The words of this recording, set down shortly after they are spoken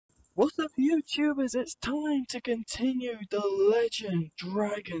What's up, YouTubers? It's time to continue the Legend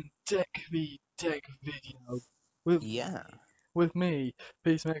Dragon Deck Deck video with Yeah. with me,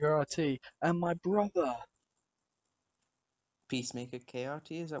 Peacemaker RT, and my brother. Peacemaker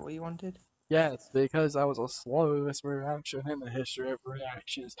KRT, is that what you wanted? Yes, because I was the slowest reaction in the history of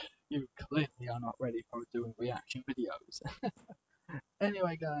reactions. You clearly are not ready for doing reaction videos.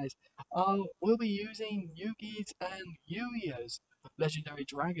 Anyway, guys, we'll be using Yugi's and Yuya's legendary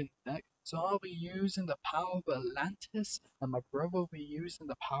dragon deck. So I'll be using the power of Atlantis, and my brother will be using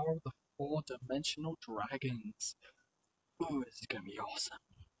the power of the four-dimensional dragons. Ooh, this is gonna be awesome.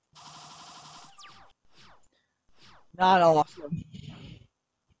 Not awesome.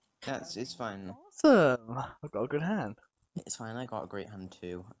 It's fine. Awesome. I've got a good hand. It's fine, I got a great hand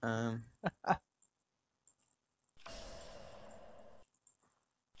too.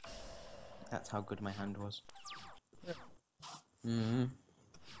 That's how good my hand was.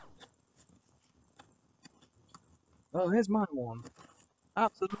 Oh, here's my one.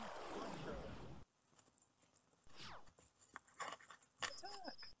 Absolutely.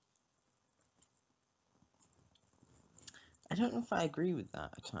 I don't know if I agree with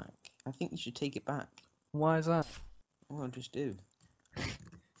that attack. I think you should take it back. Why is that? Well, just do.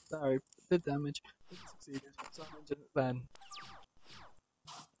 Sorry, did damage. Didn't succeed. So I did it then.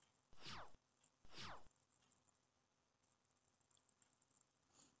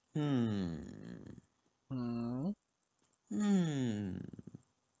 Hmm. Hmm. Hmm.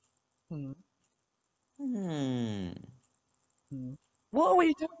 Hmm. Hmm. Hmm. What are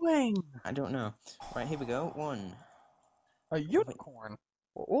we doing? I don't know. Right, here we go. One. A unicorn?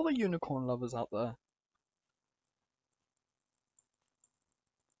 For all the unicorn lovers out there.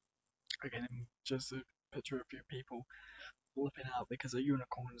 Again, just a picture of a few people flipping out because a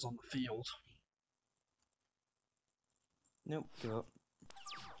unicorn is on the field. Nope, give up.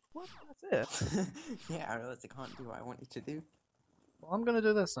 What? That's it? Yeah, I realized I can't do what I wanted to do. Well, I'm gonna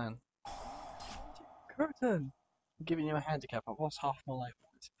do this then. Curtain! I'm giving you a handicap. I've lost half my life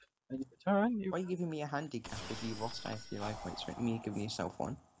points. And in return, you. Why are you giving me a handicap if you lost half your life points? Shouldn't you give yourself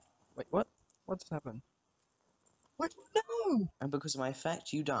one? Wait, what? What just happened? What? No! And because of my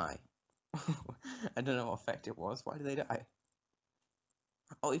effect, you die. I don't know what effect it was. Why did they die?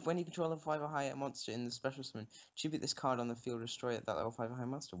 Oh, if when you control a level 5 or higher monster in the special summon, tribute this card on the field, destroy it, that level 5 or higher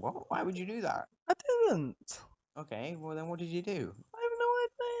monster. What? Why would you do that? I didn't! Okay, well then what did you do? I have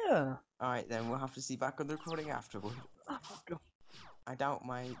no idea! Alright, then we'll have to see back on the recording afterward. Oh, God. I doubt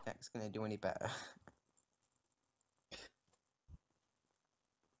my deck's gonna do any better.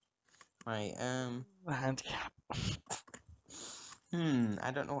 Right, A handicap.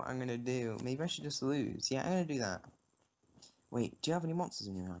 I don't know what I'm gonna do. Maybe I should just lose. Yeah, I'm gonna do that. Wait, do you have any monsters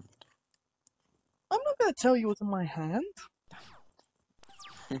in your hand? I'm not gonna tell you what's in my hand.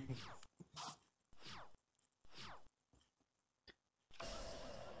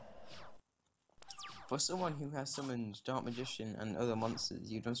 For someone who has summoned Dark Magician and other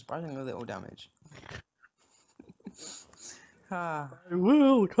monsters, you've done surprisingly little damage. Ah. I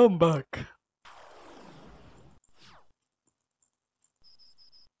will come back.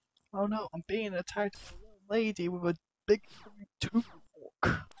 Oh no, I'm being attacked by a little lady with a big tooth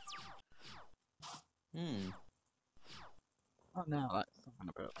fork. Oh, now that's something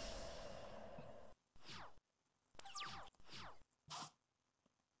about.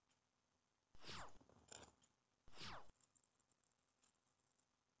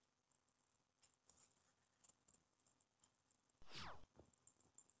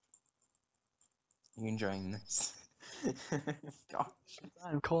 You enjoying this? Gosh.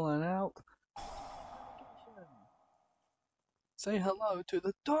 I'm calling out. Say hello to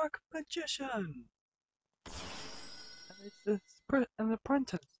the Dark Magician. And it's an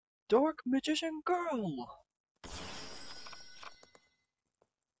apprentice, Dark Magician Girl.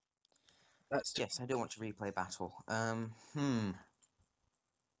 That's Yes, I do want to replay battle.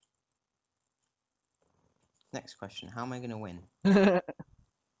 Next question, how am I gonna win?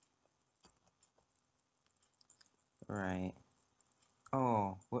 Right.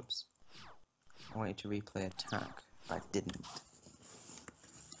 Oh, whoops. I wanted to replay attack, but I didn't.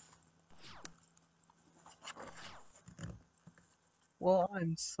 Well,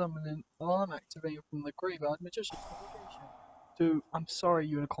 I'm activating from the graveyard Magician's obligation to, I'm sorry,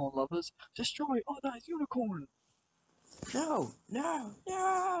 unicorn lovers, destroy all that unicorn. No! No!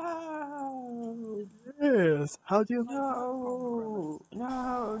 No! Yes. How do you No!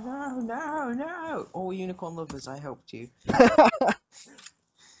 No! No! No! No! All unicorn lovers, I helped you. Well,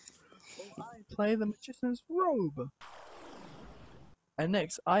 I play the Magician's Robe. And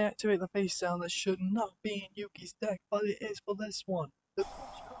next, I activate the face sound that should not be in Yuki's deck, but it is for this one. The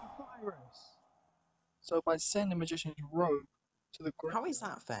So by sending Magician's Robe to the How is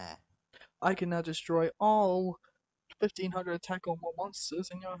graveyard, that fair? I can now destroy all 1500 attack or more monsters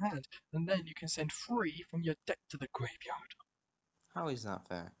in your hand, and then you can send 3 from your deck to the graveyard. How is that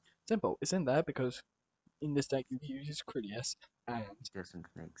fair? Simple. It's in there because in this deck you use Critias, and Doesn't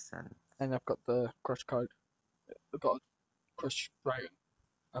make sense. I've got the Crush card. I've got Crush Dragon.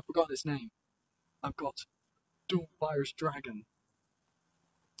 I forgot his name. I've got Dual Virus Dragon.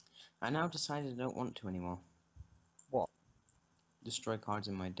 I now decided I don't want to anymore. What? Destroy cards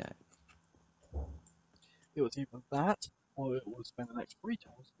in my deck. It was either that, or it was spend the next 3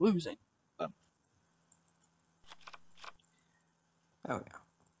 turns losing them. Oh yeah.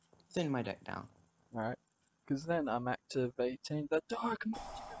 Thin my deck down. Alright? Because then I'm activating the Dark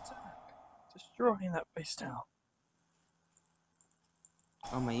Magic attack, destroying that face down.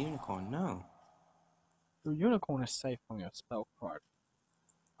 Oh, my unicorn, no. Your Unicorn is safe from your spell card.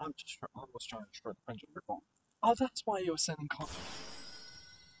 I was trying to destroy the Pendulum Reborn. Oh, that's why you were sending cards.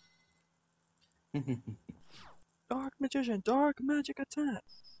 Dark Magician, Dark Magic attack!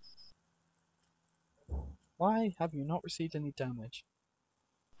 Why have you not received any damage?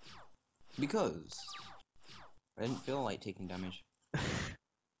 Because I didn't feel like taking damage.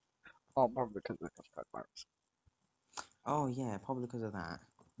 Oh, probably because of the Crush card virus. Oh yeah, probably because of that.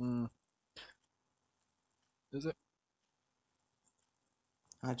 Is it?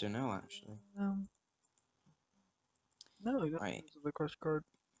 I don't know actually. No, that's Right. because of the Crush card.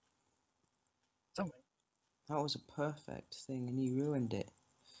 Something. That was a perfect thing and you ruined it.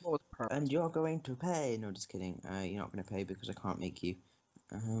 What was perfect? And you're going to pay. No, just kidding. You're not going to pay because I can't make you.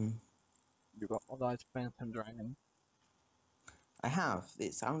 You got all that Phantom Dragon. I have.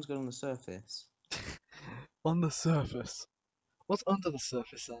 It sounds good on the surface. On the surface. What's under the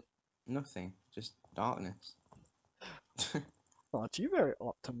surface then? Nothing. Just darkness. Aren't you very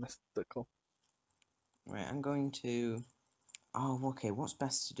optimistical? Right, I'm going to... Oh, okay, what's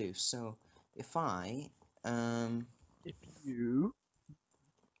best to do? So, if I, If you...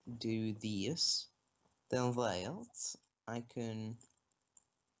 do this, then that, I can...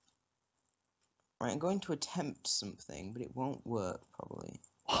 Right, I'm going to attempt something, but it won't work, probably.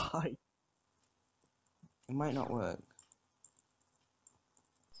 Why? It might not work.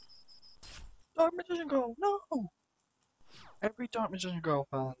 Dark Magician Girl, no! Every Dark Magician Girl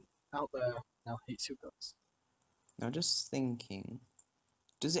fan out there now hates your guts. Now, just thinking...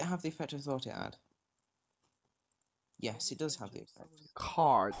 Does it have the effect I thought it had? Yes, it does have the effect.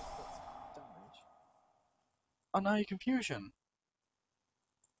 Card does damage. Oh, now you're confusion.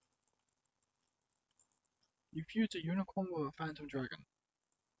 You fuse a unicorn with a phantom dragon.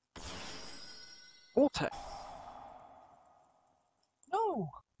 Vortex. No!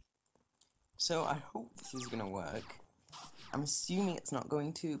 So, I hope this is going to work. I'm assuming it's not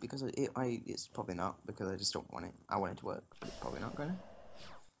going to, because it's probably not, because I just don't want it. I want it to work, but it's probably not going to.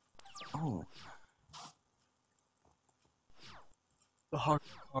 Oh. The hard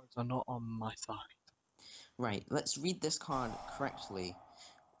cards are not on my side. Right, let's read this card correctly.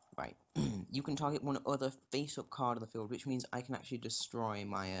 Right, you can target one other face-up card on the field, which means I can actually destroy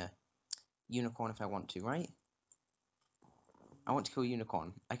my unicorn if I want to, right? I want to kill a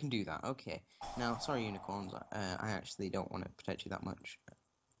unicorn. I can do that, okay. Now, sorry unicorns, I actually don't want to protect you that much.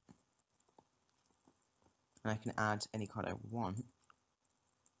 And I can add any card I want.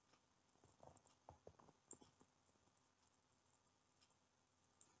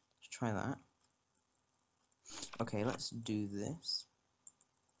 Let's try that. Okay, let's do this.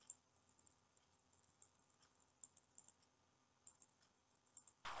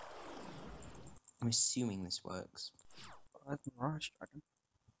 I'm assuming this works. That's Mirage Dragon.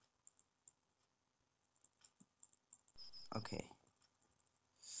 Okay.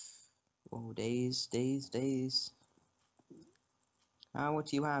 Oh, days, days, days. Ah, what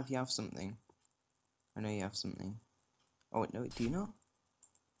do you have? You have something. I know you have something. Oh, no, do you not?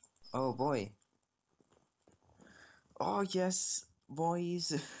 Oh, boy. Oh, yes,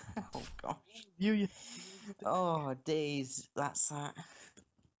 boys. Oh, gosh. Yuya. Oh, days. That's that.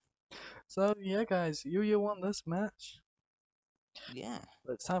 So, yeah, guys, Yuya won this match. Yeah.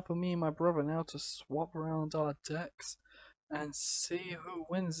 But it's time for me and my brother now to swap around our decks and see who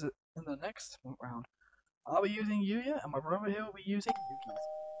wins it in the next round. I'll be using Yuya, and my brother here will be using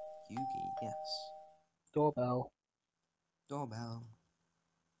Yugi's Yugi, yes. doorbell. Doorbell.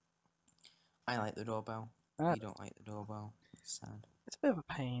 I like the doorbell. Uh, You don't like the doorbell. It's sad. It's a bit of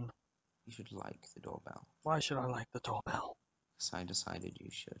a pain. You should like the doorbell. Why should I like the doorbell? Because I decided you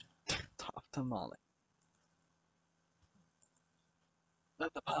should. Tough tamale.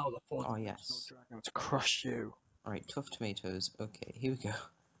 Let the power of the four Oh, dimensional yes. dragons crush you. Alright, tough tomatoes. Okay, here we go.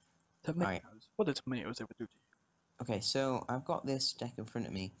 Alright, Tomatoes. What do tomatoes ever do to you? okay, so I've got this deck in front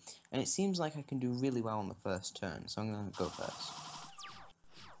of me, and it seems like I can do really well on the first turn, so I'm gonna go first.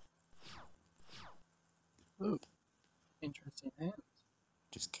 Ooh, interesting hands.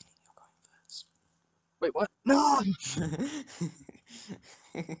 Just kidding, you're going first. Wait, what? No!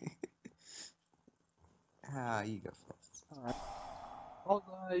 Ah, you go first. Alright. All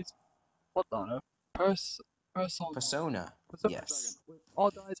dies. What the no? Persona. Persona, Persona Dragon. yes. With all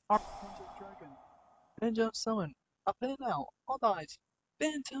dies Archangel Dragon. Ninja Summon. Up and out. All dies.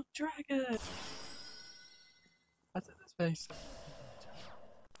 Phantom Dragon! That's in his face.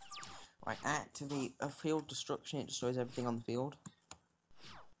 Right, activate a field destruction, it destroys everything on the field.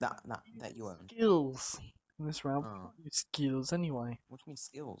 That you own. Skills. In this round, we Oh. can't use skills anyway. What do you mean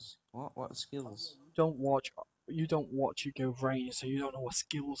skills? What skills? You don't watch Yu-Gi-Oh! Rain, so you don't know what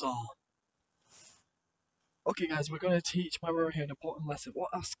skills are. Okay guys, we're gonna teach Mario here an important lesson. What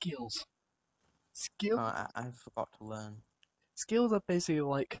are skills? Oh, I forgot to learn. Skills are basically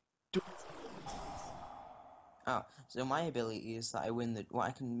like Oh, so my ability is that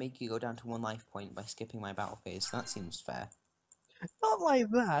I can make you go down to 1 life point by skipping my battle phase. That seems fair. not like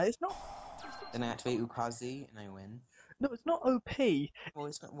that. It's not. Then I activate Ukazi and I win. No, it's not OP. Well,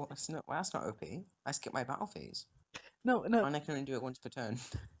 it's not. Well, it's not. Well, that's not OP. I skip my battle phase, No. and I can only do it once per turn.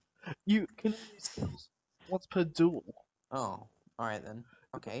 You can only use skills once per duel. Oh, all right then.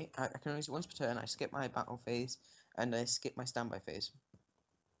 Okay, I can only use it once per turn. I skip my battle phase, and I skip my standby phase.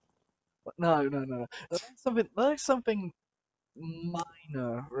 No. That's something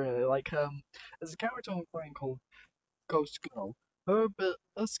minor, really. Like there's a character I'm playing called Ghost Girl. Her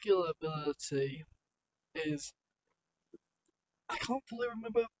skill ability is I can't fully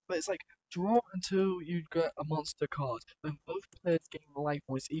remember, but it's like draw until you get a monster card. Then both players gain life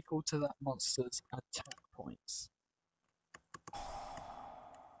points equal to that monster's attack points.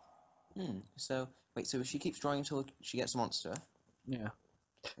 So wait. So she keeps drawing until she gets a monster, Yeah,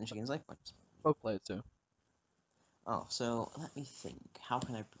 and she gains life points. both players do. Oh, so let me think. How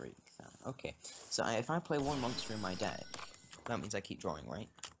can I break that? Okay, so if I play 1 monster in my deck, that means I keep drawing, right?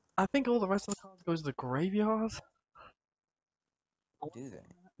 I think all the rest of the cards goes to the graveyard. Do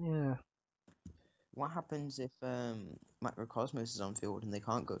they? Yeah. What happens if Macrocosmos is on field and they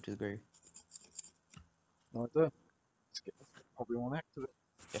can't go to the grave? No idea. Probably won't activate.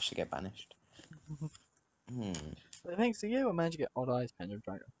 Just to get banished. Hmm. But thanks to you, I managed to get Odd Eyes Pendulum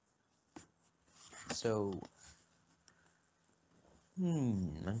Dragon. So.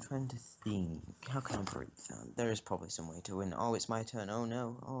 I'm trying to think. How can I break that? There is probably some way to win. Oh, it's my turn. Oh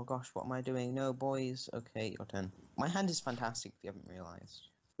no. Oh gosh, what am I doing? No, boys. Okay, your turn. My hand is fantastic if you haven't realized.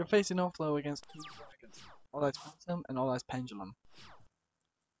 You're facing off though against 2 dragons. Odd Eyes Phantom and Odd Eyes Pendulum.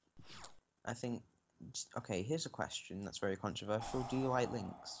 I think. Okay, here's a question that's very controversial. Do you like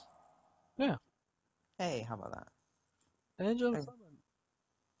links? Yeah. Hey, how about that? Pendulum Hey. Summon.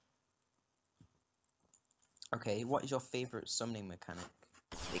 Okay, what is your favorite summoning mechanic?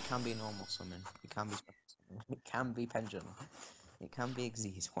 It can be a normal summon. It can be special summon. It can be pendulum. It can be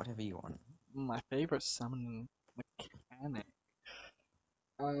Xyz, whatever you want. My favorite summon mechanic.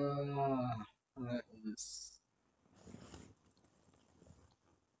 That is.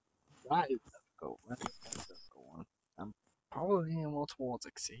 That is difficult. That is a difficult one. I'm probably leaning more towards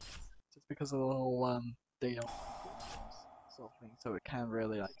Exceed. Just because of the whole data sort of thing, so it can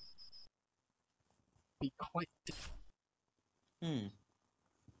really like be quite difficult.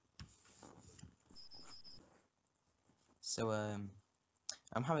 So,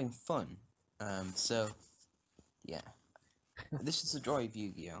 I'm having fun. So, yeah. This is the joy of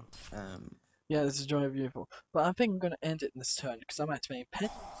Yu-Gi-Oh! Yeah, this is Joy of Beautiful. But I think I'm gonna end it in this turn because I'm activating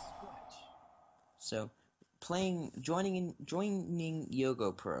Pendulum Switch. So, joining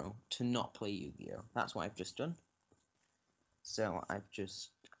Yogo Pro to not play Yu-Gi-Oh! That's what I've just done. So,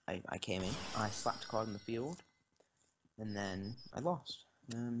 I came in, I slapped a card in the field, and then I lost.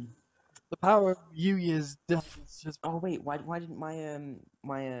 The power of Yuya's death is just. Oh wait, why didn't my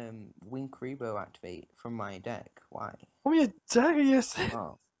Wing Kuribo activate from my deck? Why? Oh, yeah, dagger, yes!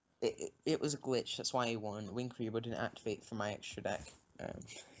 Oh, it was a glitch. That's why I won. Wing Kuribo didn't activate from my extra deck.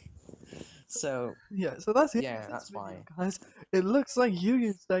 So Yeah, so that's it. yeah, for this that's video, why. guys. It looks like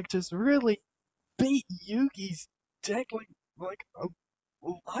Yuya's deck just really beat Yugi's deck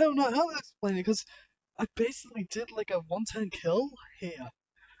I don't know how to explain it because I basically did like a 110 kill here.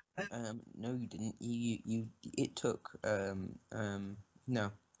 No, you didn't. It took no,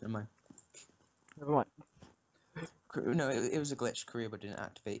 never mind. Never mind. No, it was a glitch. Kuribo didn't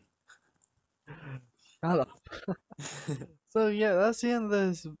activate. Shut up. So yeah, that's the end of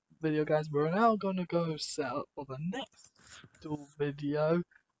this video, guys. We're now gonna go set up for the next duel video.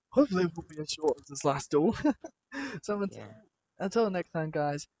 hopefully it won't be as short as this last duel. So Yeah. until next time,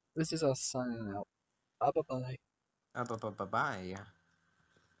 guys, this is us signing out. Bye bye bye. Bye bye.